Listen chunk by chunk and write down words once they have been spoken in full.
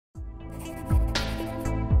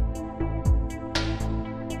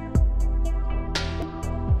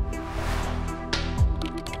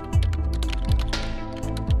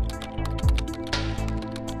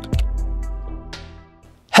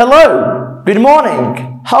Hello, good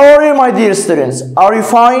morning. How are you, my dear students? Are you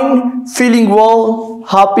fine? Feeling well?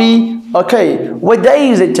 Happy? Okay, what day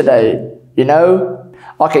is it today? You know?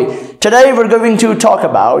 Okay, today we're going to talk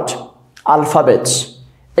about alphabets,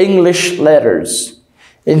 English letters.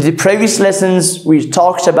 In the previous lessons, we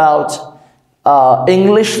talked about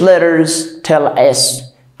English letters till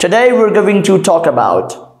S. Today we're going to talk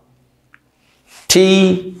about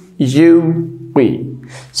T, U, V.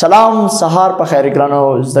 سلام سهار په خیر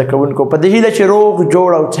ګرانو زده کوونکو په دې هیله چې روغ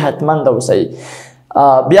جوړ او صحتمند اوسئ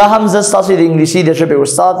بیا هم زه ستاسو د انګلیسي د ژبې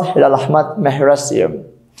استاد هلال احمد مهرس یم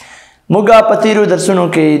موږ په تېرو درسونو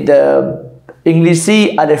کې د انګلیسي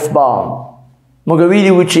الفبا موږ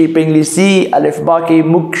ویلي وو چې په انګلیسي الفبا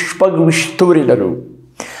کې موږ شپږ ویشت توري لرو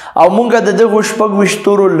او موږ د دغو شپږ ویشت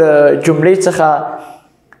تورو له جملې څخه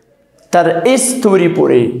تر اس توري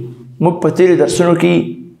پورې موږ په تېرو درسونو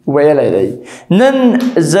کې ویلی دی نن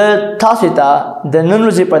زه تاسو ته د نن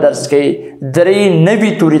ورځې په درس کې درې نوي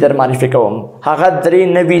توري در معرفي کوم هغه درې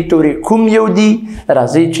نوي توري کوم یو دي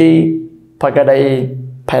راځئ چې په ګډه یې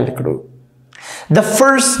پیل کړو The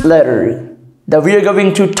first letter that we are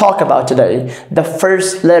going to talk about today, the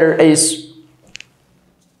first letter is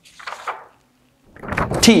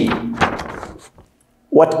T.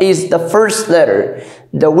 What is the first letter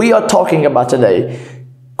that we are talking about today?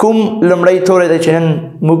 کوم لمړی توری دی چې نن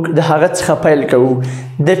موږ د هغه څخه پیل کوو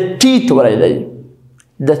د ټي توری دی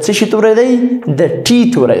د څه شي توری دی د ټي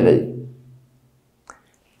توری دی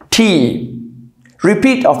T.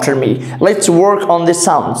 Repeat after me. Let's work on the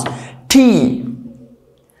sounds. T.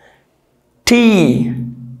 T.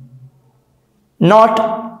 Not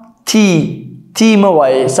T. T مه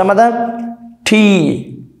وایئ سمه ده T.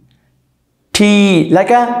 T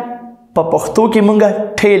لکه په پښتو کې موږ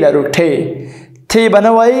ټې لرو ټې ته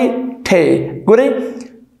بنوي ته ګورئ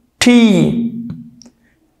T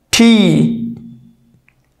T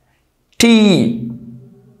T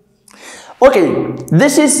Okay,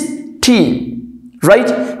 this is T,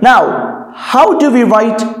 right? Now, how do we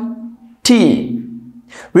write T?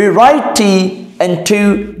 We write T in two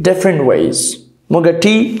different ways. موږ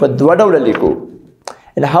T په دوه ډوله لیکو.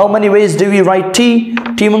 And how many ways do we write T?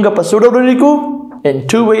 T موږ په څو ډوله لیکو? In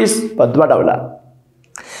two ways په دوه ډوله.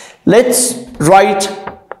 Let's write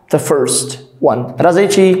the first one. راځئ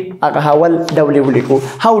چې هغه اول ډول یې ولیکو.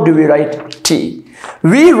 How do we write T?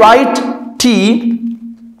 We write T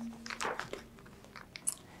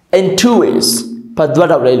in two ways. په دوه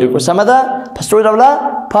ډوله یې لیکو. سمه ده؟ په څو ډوله؟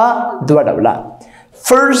 په دوه ډوله.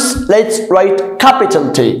 First, let's write capital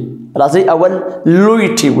T. راځئ اول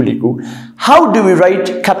لوی T ولیکو. How do we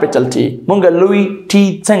write capital T? موږ لوی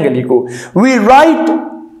T څنګه لیکو? We write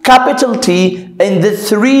capital T in the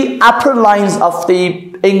three upper lines of the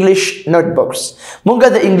English notebooks. موږ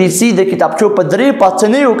د انګلیسي د کتابچو په درې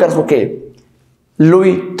پاتنیو کرښو کې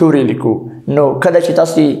لوی توري لیکو. نو کله چې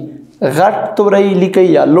تاسو غټ توري لیکئ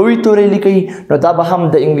یا لوی توري لیکئ نو دا به هم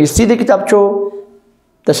د انګلیسي د کتابچو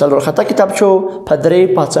د څلور خطه کتابچو په درې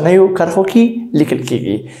پاتنیو کرښو کې لیکل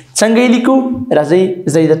کیږي. څنګه یې لیکو؟ راځئ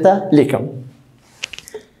زه یې درته لیکم.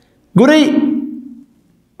 ګورئ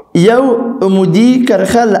یو عمودي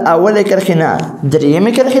کرښه له اولې کرښې نه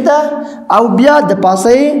درېیمې کرښې ته او بیا د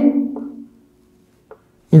پاسه یې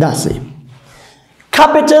داسې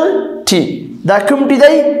capital T. دا کوم ټي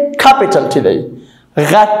دی؟ capital T دی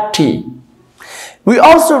غټ T. We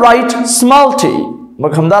also write small t.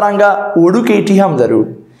 موږ همدارنګه وړوکی T هم لرو.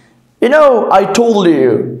 You know, I told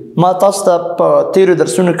you ما تاسو ته په تېرو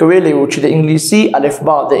درسونو کې ویلی وو چې د انګلیسي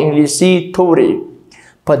الفبا د انګلیسي تورې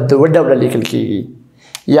په دوه ډوله لیکل کیږي.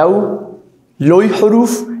 یو لوی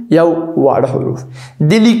حروف یو واړه حروف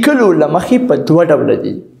د لیکلو له مخې په دوه ډوله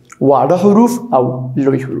دي واړه حروف او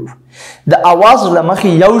لوی حروف د اواز له مخې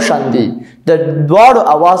یو شان دي د دواړو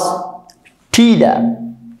اواز ټي ده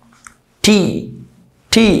ټي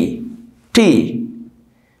ټي ټي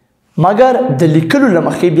مګر د لیکلو له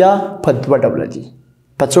مخې بیا په دوه ډوله دي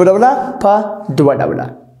په څو ډوله په دوه ډوله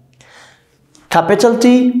capital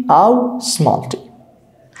T او small t.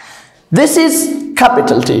 This is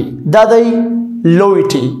capital T. دا دی لوی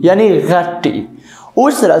T یعنی غټ T.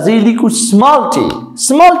 اوس راځئ لیکو small t.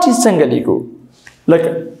 small t څنګه لیکو؟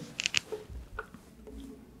 لکه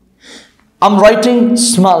I'm writing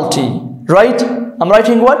small t, right? I'm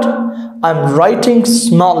writing what? I'm writing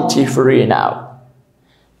small t for you now.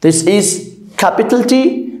 This is capital T.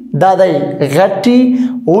 دا دی غټ T.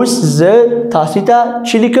 اوس زه تاسو ته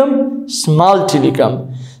چې لیکم small t لیکم.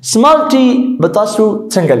 small t به تاسو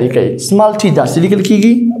څنګه لیکئ؟ small t داسې لیکل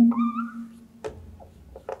کیږي.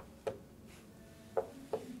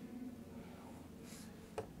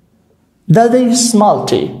 دا دی small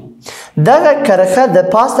t. دغه کرښه د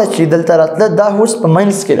پاسته چې دلته راتله دا اوس په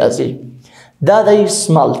منځ کې راځي دا دی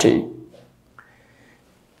small t.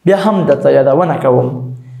 بیا هم درته یادونه کوم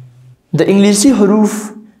د انګلیسي حروف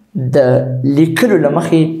د لیکلو له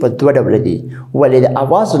مخې په دوه ډوله دي ولې د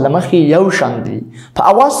اواز له مخې یو شان دي په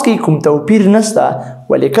اواز کې کوم توپیر نشته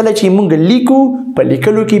ولې کله چې موږ لیکو په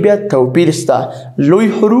لیکلو کې بیا توپیر شته لوی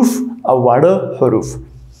حروف او واړه حروف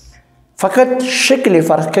فقط شکل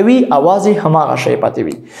فرق کوي اواز یې هماغه شی پاتې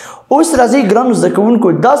وي اوس راځئ ګرانو زده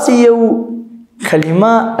کوونکو داسې یو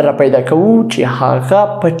کلمه را پیدا کوو چې هغه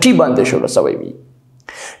په ټي باندې شروع سوی وي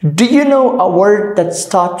Do you know a word that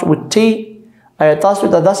starts with T? آیا تاسو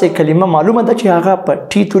ته داسې کلمه معلومه ده چې هغه په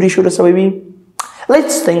ټي توري شروع سوی وي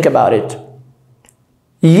Let's think about it.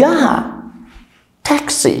 Yeah.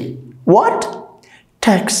 Taxi. What?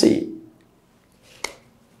 Taxi.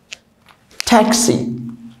 Taxi.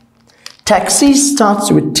 Taxi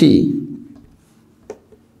starts with T.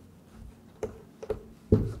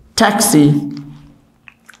 Taxi.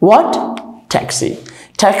 What? Taxi.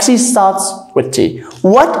 Taxi starts with T.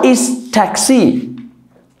 What is taxi?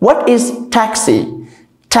 What is taxi?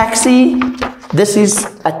 Taxi, this is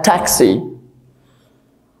a taxi.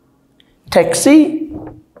 Taxi,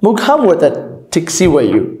 موږ هم ورته ټکسي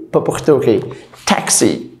وایو په پښتو کې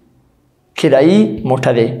taxi کرایي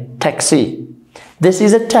موټر taxi. This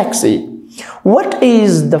is a taxi. What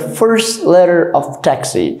is the first letter of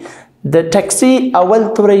taxi? The taxi اول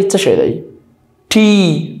توری څه شی دی T.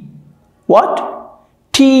 What?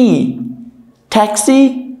 T. Taxi.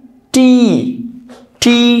 T.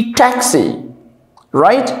 T. Taxi.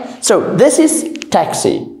 Right? So this is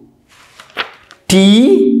taxi. T.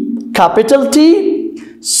 Capital T.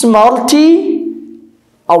 Small t.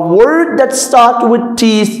 A word that starts with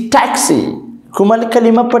T is taxi. Kumal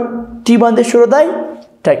kalima pa T bande shuru dai?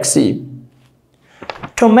 Taxi.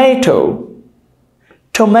 Tomato.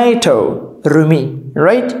 Tomato. Rumi.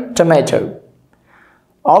 Right? Tomato.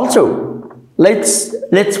 Also,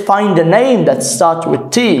 let's find a name that starts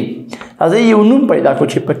with T. As a num paida ko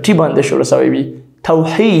chi pa T bande shuru sawi bi.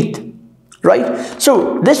 Tawheed. Right?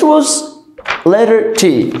 So this was letter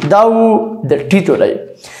T. Daw the T today.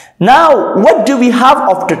 Now, what do we have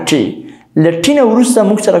after T? Latina urusta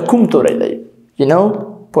muksara kum today. You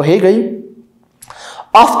know, pohegai.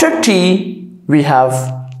 After T, we have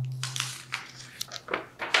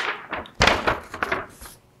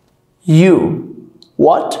U.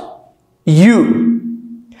 What? U.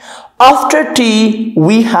 After T,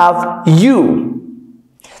 we have U.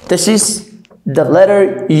 This is the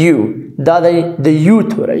letter U. The U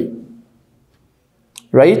today.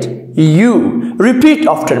 Right? U. Repeat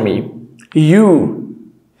after me. U.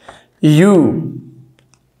 U.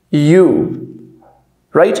 U.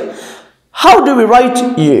 Right? How do we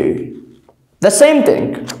write U? The same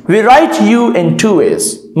thing. We write U in two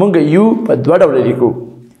ways. Munga U pa dwa dawla liku.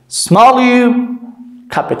 Small U,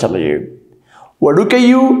 capital U. Waduka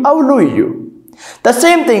U aw lui U. The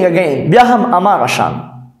same thing again. Biaham amagashan.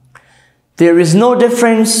 There is no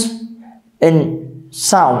difference in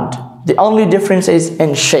sound. The only difference is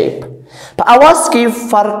in shape. Pa आवाज की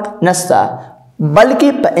फर्क नस्ता बल्कि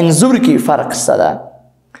pa injure की फर्क सदा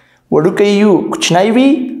वडुके U कुचनाई भी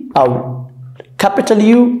और capital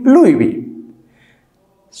U lui भी.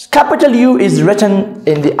 Capital U is written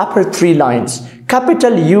in the upper three lines.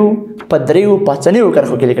 Capital U pa दरियो पाचनियो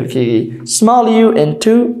करखो के लिखल की. Small U in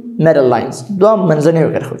two middle lines. दो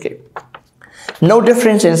मंजनियो करखो के. No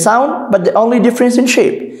difference in sound, but the only difference in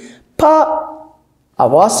shape. Pa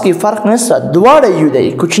आवाज की फर्क नस्ता द्वारा यू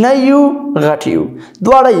दई कुचना यू घट यू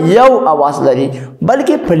द्वारा यव आवाज लरी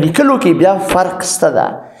बल्कि पलिकलो की बिया फर्क सदा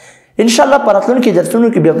इंशाल्लाह परतलन की दर्शनों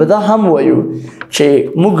की बिया बदा हम वयू छे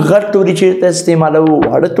मुग घट तोरी चेरते इस्तेमालو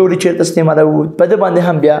हड़ तोरी चेरते इस्तेमालو पद बांधे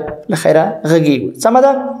हम बिया लखैरा गगी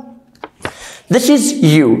समझा This is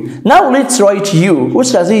U. Now let's write U.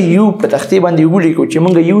 उस राजी U पे तख्ती बांधी उगली को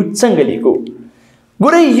चिमंगा U संगली को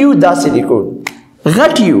गुरे U दासी को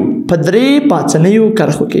घट U पदरे पाचनियो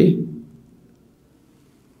करखो के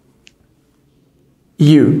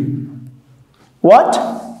U. What?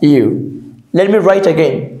 U. Let me write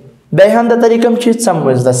again. Behan da tarikam chit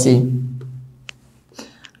samwaz dasi.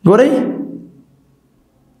 Gore?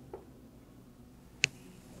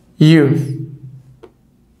 U.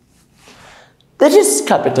 That is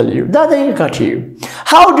capital U. That is got U.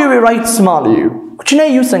 How do we write small U? Kuchina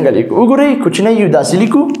U sangaliku. Ugure kuchina U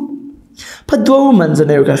dasiliku. Padwo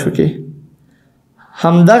manzanayo kashuke.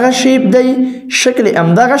 Hamdaga shape day, shakli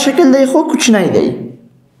amdaga shakil day, ho kuchina day.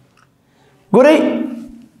 Gore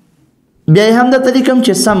bia hamda tarikam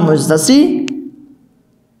che samwaz dasi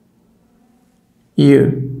U.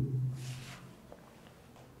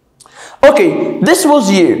 Okay, this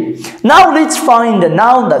was you. Now let's find a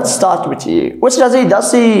noun that starts with you. What's راځي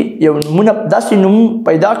داسې یو نومونه داسې نوم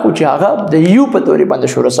پیدا کړو چې هغه د یو په تورې باندې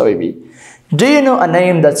شروع شوی وي. Do you know a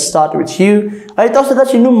name that starts with you? آیا تاسو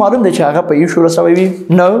داسې نوم معلوم دی چې هغه په یو شروع شوی وي؟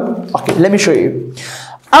 No? Okay, let me show you.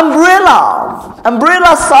 Umbrella.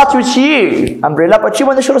 Umbrella starts with you. Umbrella په چی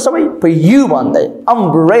باندې شروع شوی؟ په یو باندې.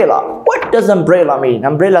 Umbrella. What does umbrella mean?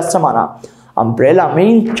 Umbrella څه معنا؟ Umbrella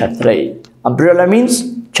means چترۍ. Umbrella means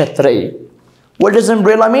chhatri. What does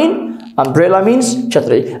umbrella mean? Umbrella means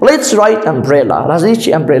chhatri. Let's write umbrella. Razi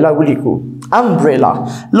chi umbrella uliku. Umbrella.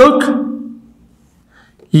 Look.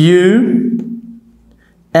 U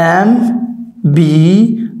M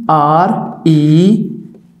B R E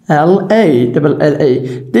L A. Double L A.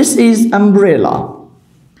 This is umbrella.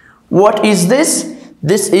 What is this?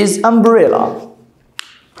 This is umbrella.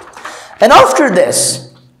 And after this,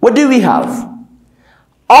 what do we have?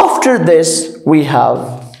 After this, we have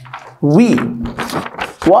we.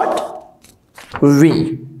 What?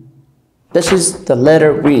 We. This is the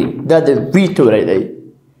letter we. That is we to right.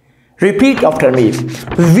 Repeat after me.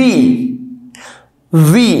 We.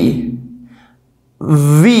 We.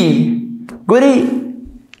 We. Gori.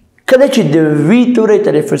 Kada چې د we تورې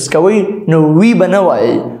تلفظ کوي نو we بنوي.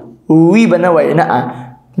 We بنوي نه.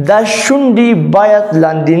 دا شونډې باید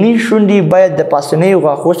لاندینی شونډې باید د پاسنۍ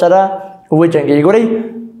غاښو سره وجنګي. ګورئ.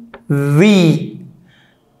 We.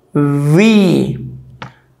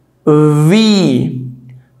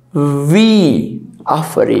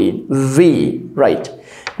 Afraid. We. Right.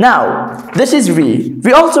 Now, this is we.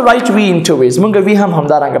 We also write we in two ways. Munga we ham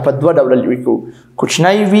hamdaranga pa dwa dawla liku.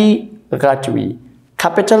 Kuchnai we, ghat we.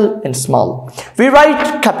 Capital and small. We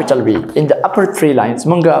write capital V in the upper three lines.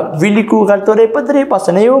 Munga we liku ghatore padre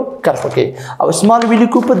pasanayo karfoke. Our small we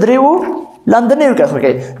liku padreo London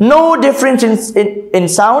okay. No difference in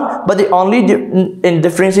sound, but the only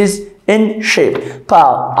difference is in shape.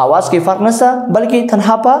 Pa आवाज की फर्क नसा बल्कि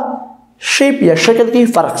तन्हा पा shape या शक्ल की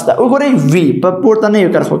फर्क सा. उगोरे V पर पोर्ता नहीं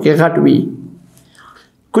कर सके घाट V.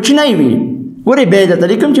 कुछ नहीं V. गोरे बेहद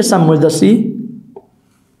तरीक़म चे समझदसी.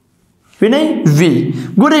 V नहीं V.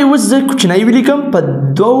 गोरे वज़ कुछ नहीं V लिखम पर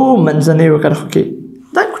दो मंज़ने कर सके.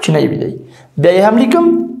 ता कुछ नहीं V नहीं. बेह हम लिखम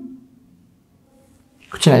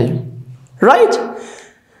कुछ नहीं V. Right?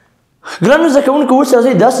 ګرانو زده کوونکو اوس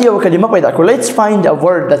راځئ داسې یوه کلمه پیدا کړو. Let's find a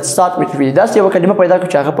word that starts with V. داسې یوه کلمه پیدا کړو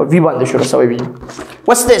چې هغه په V باندې شروع شوی وي.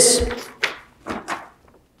 What's this?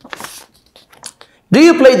 Do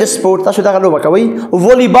you play this sport? تاسو دغه لوبه کوئ.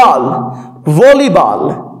 Volleyball. Volleyball.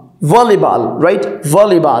 Volleyball. Right?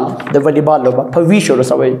 Volleyball. د volleyball لوبه په V شروع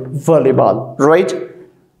شوی. Volleyball. Right?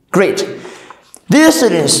 Great. Dear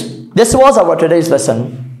students, this was our today's lesson.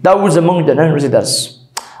 دا و زموږ د نن ورځې درس.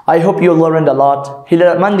 I hope you learned a lot.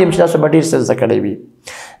 هیله مند یم چې تاسو به ډېر څه زده کړی وي.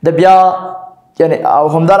 د بیا یعنې او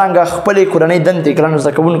همدارنګه خپلې کورنۍ دندې ګرانو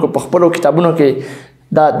زده کوونکو په خپلو کتابونو کې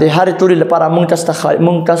د هرې تورې لپاره موږ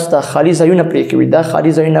تاسو ته خالي ځایونه پرېښي وي. دا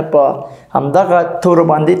خالي ځایونه په همدغه تورو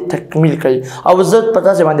باندې تکمیل کړئ او زه په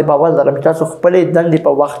تاسې باندې باور لرم چې تاسو خپلې دندې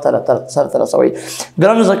په وخت سرته رسوئ.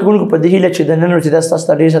 ګرانو زده کوونکو په دې هیله چې د نن ورځې درس تاسو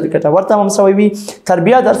ته ډېر زیات ګټور تمام شوی وي. تر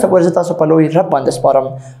بیا درس پورې زه تاسو په لوی رب باندې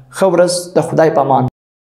سپارم. ښه ورځ. د خدای په امان.